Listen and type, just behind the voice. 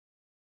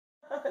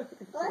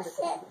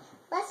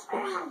Let's put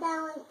her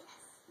down like this.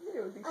 I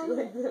don't think she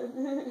likes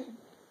that.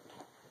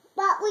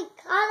 But we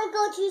gotta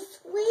go to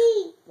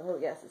sleep. Oh,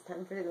 yes, it's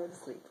time for you to go to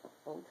sleep.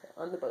 Okay,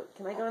 on the boat.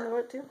 Can I go on the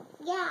boat, too?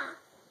 Yeah.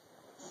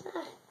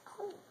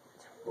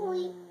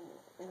 We're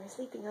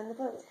sleeping on the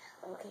boat.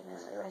 Okay, now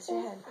rest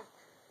your head.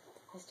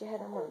 Rest your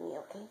head on Mommy,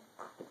 okay?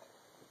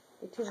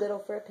 You're too little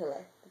for a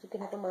pillow, but you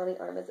can have a Mommy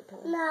arm as a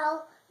pillow.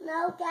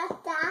 No,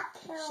 get that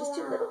pillow. She's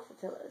too little for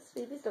pillows.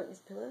 Babies don't use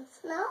pillows.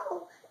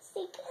 No,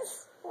 she can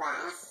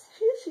rest.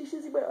 She's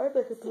using my arm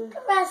like a pillow. She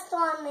can rest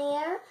on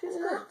there. She's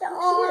not good. the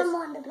Look, arm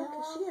on the pillow.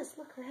 Look, she is.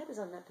 Look, her head is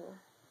on that pillow.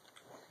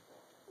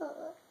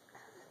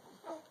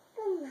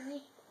 Good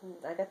night.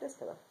 I got this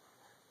pillow.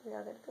 We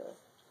all got pillows.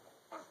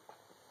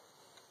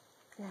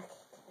 Okay,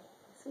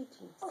 sweet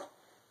dreams.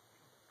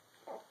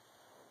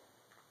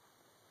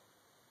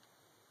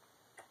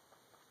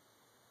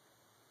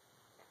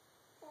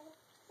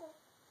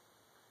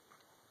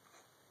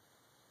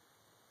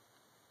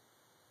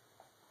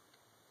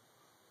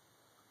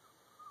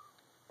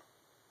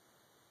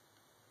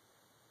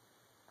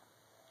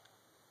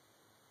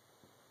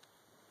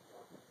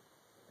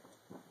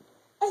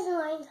 It's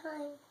night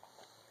time.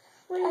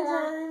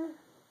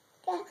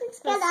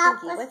 Get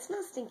up. What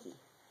smells stinky?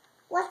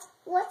 Let's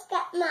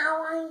get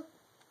Madeline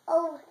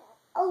over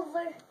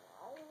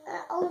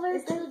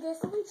to this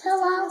pillow.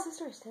 Tell us the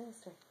story. Tell us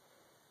the story.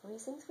 What are you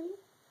saying, sweetie?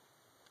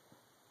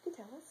 You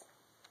tell us.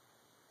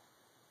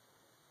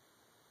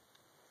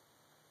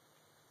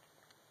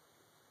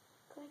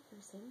 Like you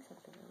were saying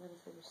something. I want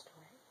to hear your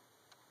story.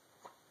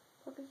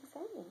 What were you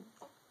saying?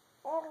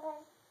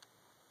 Oh,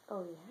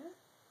 yeah?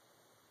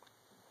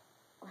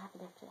 What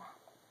happened after that?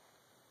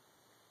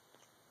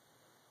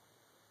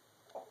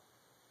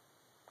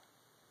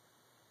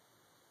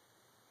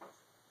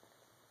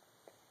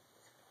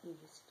 You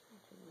used to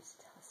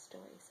tell us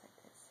stories like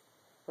this.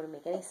 Wouldn't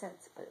make any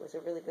sense, but it was a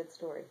really good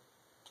story.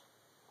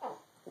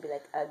 It'd be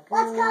like, Let's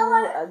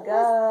go.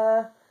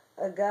 aga.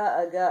 Let's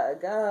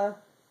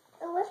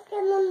get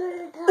under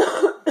the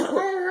cover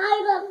and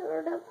hide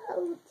under the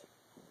boat.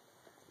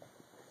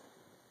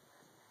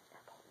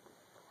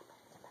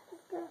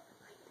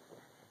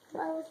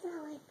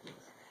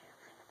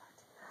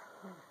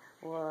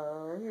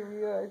 Whoa, here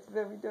we are. It's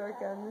very dark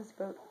on this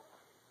boat.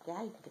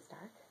 Yeah, you think it's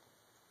dark?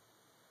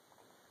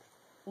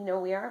 You know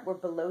where we are? We're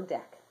below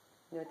deck.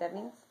 You know what that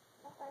means?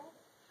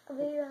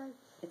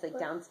 It's like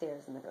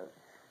downstairs in the boat.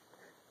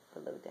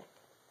 Below deck.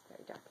 It's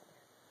very dark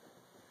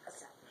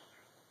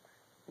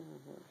in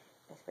there.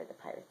 That's where the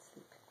pirates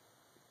sleep.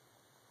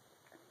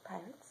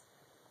 Pirates?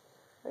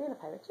 Are you on a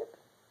pirate ship?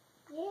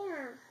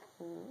 Yeah.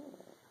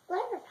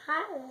 We're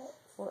pirates.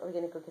 Well, are we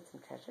going to go get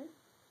some treasure?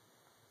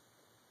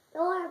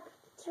 No, our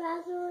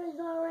treasure is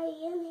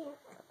already in here.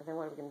 Then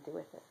what are we going to do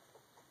with it?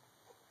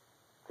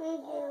 We're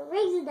going to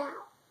raise it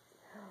out.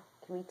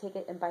 Can we take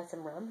it and buy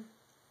some rum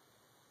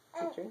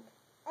to drink?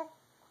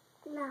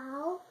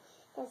 No,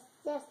 it's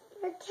just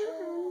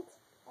pretend.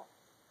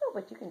 Oh,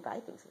 but you can buy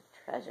things with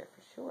treasure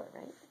for sure,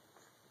 right?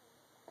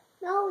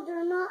 No,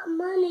 they're not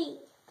money.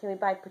 Can we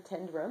buy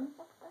pretend rum?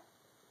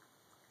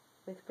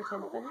 With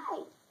pretend money?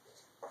 Right.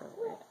 Oh,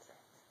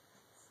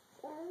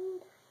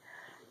 right.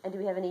 And do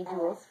we have any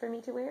jewels for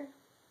me to wear?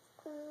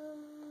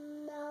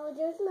 No,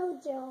 there's no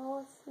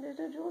jewels. There's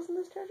no jewels in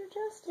this treasure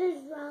chest?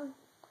 There's rum.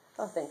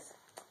 Oh, thanks.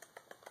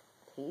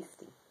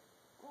 Tasty.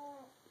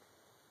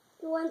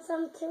 You want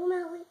some too,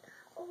 Melly?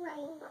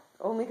 Right.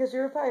 Only because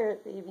you're a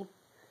pirate, baby.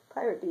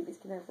 Pirate babies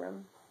can have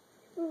rum.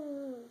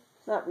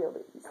 Not real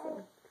babies,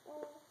 though.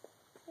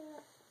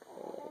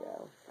 There you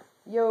go.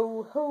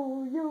 Yo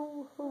ho,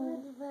 yo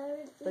ho.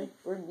 Like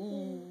for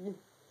me.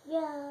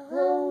 Yo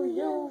ho,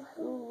 yo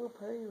ho. A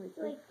pirate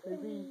like for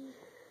me.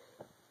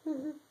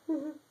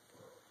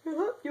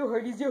 Yo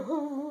hearties, yo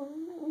ho.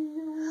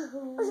 Yo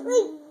ho.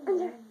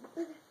 Under.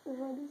 Yo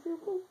hearties, yo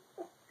ho.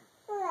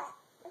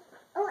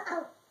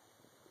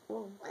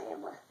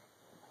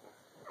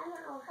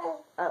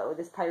 Uh-oh,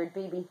 this pirate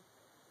baby.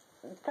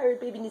 This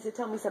pirate baby needs to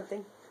tell me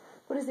something.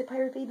 What is it,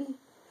 pirate baby?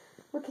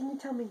 What can you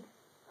tell me?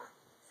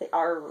 Say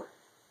arr. It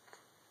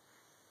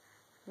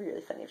would be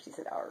really funny if she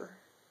said arr,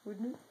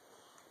 wouldn't it?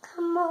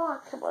 Come on.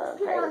 Come on,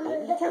 pirate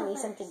baby. Tell me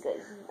something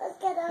good. Let's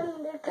get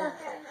under the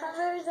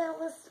covers and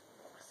let's...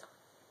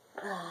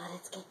 Ah,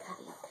 let's get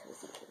cozy.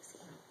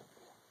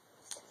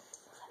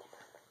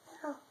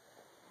 Oh,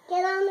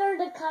 get under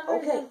the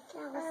covers Okay. and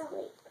fall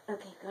asleep.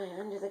 Okay, going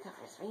under the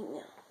covers right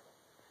now.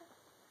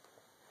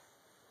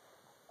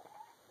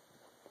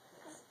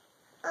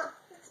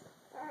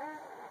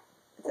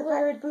 It's a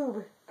pirate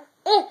boob.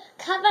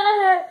 Cover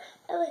her.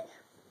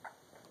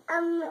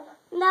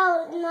 No,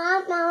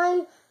 not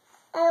Melon.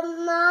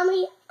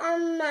 Mommy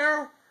and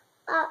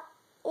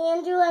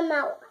Andrew and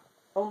Melon.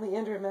 Only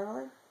Andrew and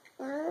Madeline?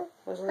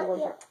 There's only one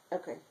part.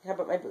 Okay, how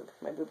about my boob?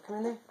 My boob come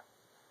in there?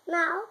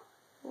 No.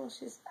 Well,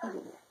 she's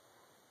eating it.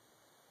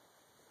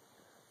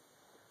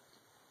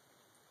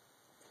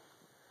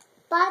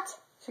 But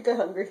She got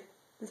hungry.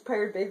 This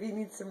pirate baby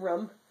needs some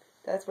rum.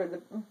 That's where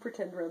the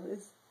pretend rum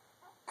is.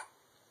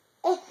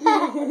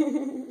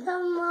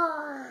 come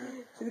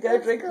on. She's got to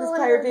drink this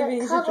pirate baby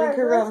needs to drink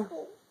her rum.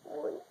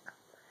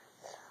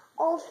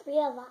 All three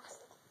of us.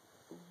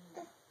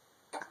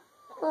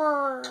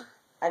 Aww.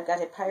 I've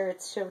got a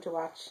pirate's show to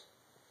watch.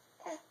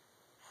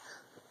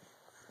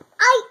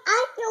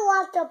 I can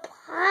watch a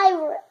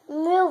pirate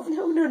movie.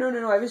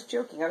 No. I was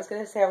joking. I was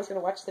going to say I was going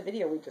to watch the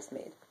video we just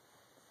made.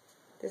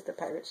 There's the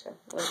pirate show.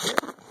 Want to do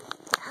it?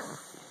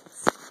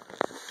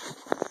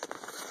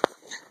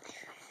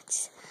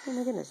 Oh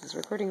my goodness, it's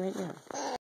recording right now.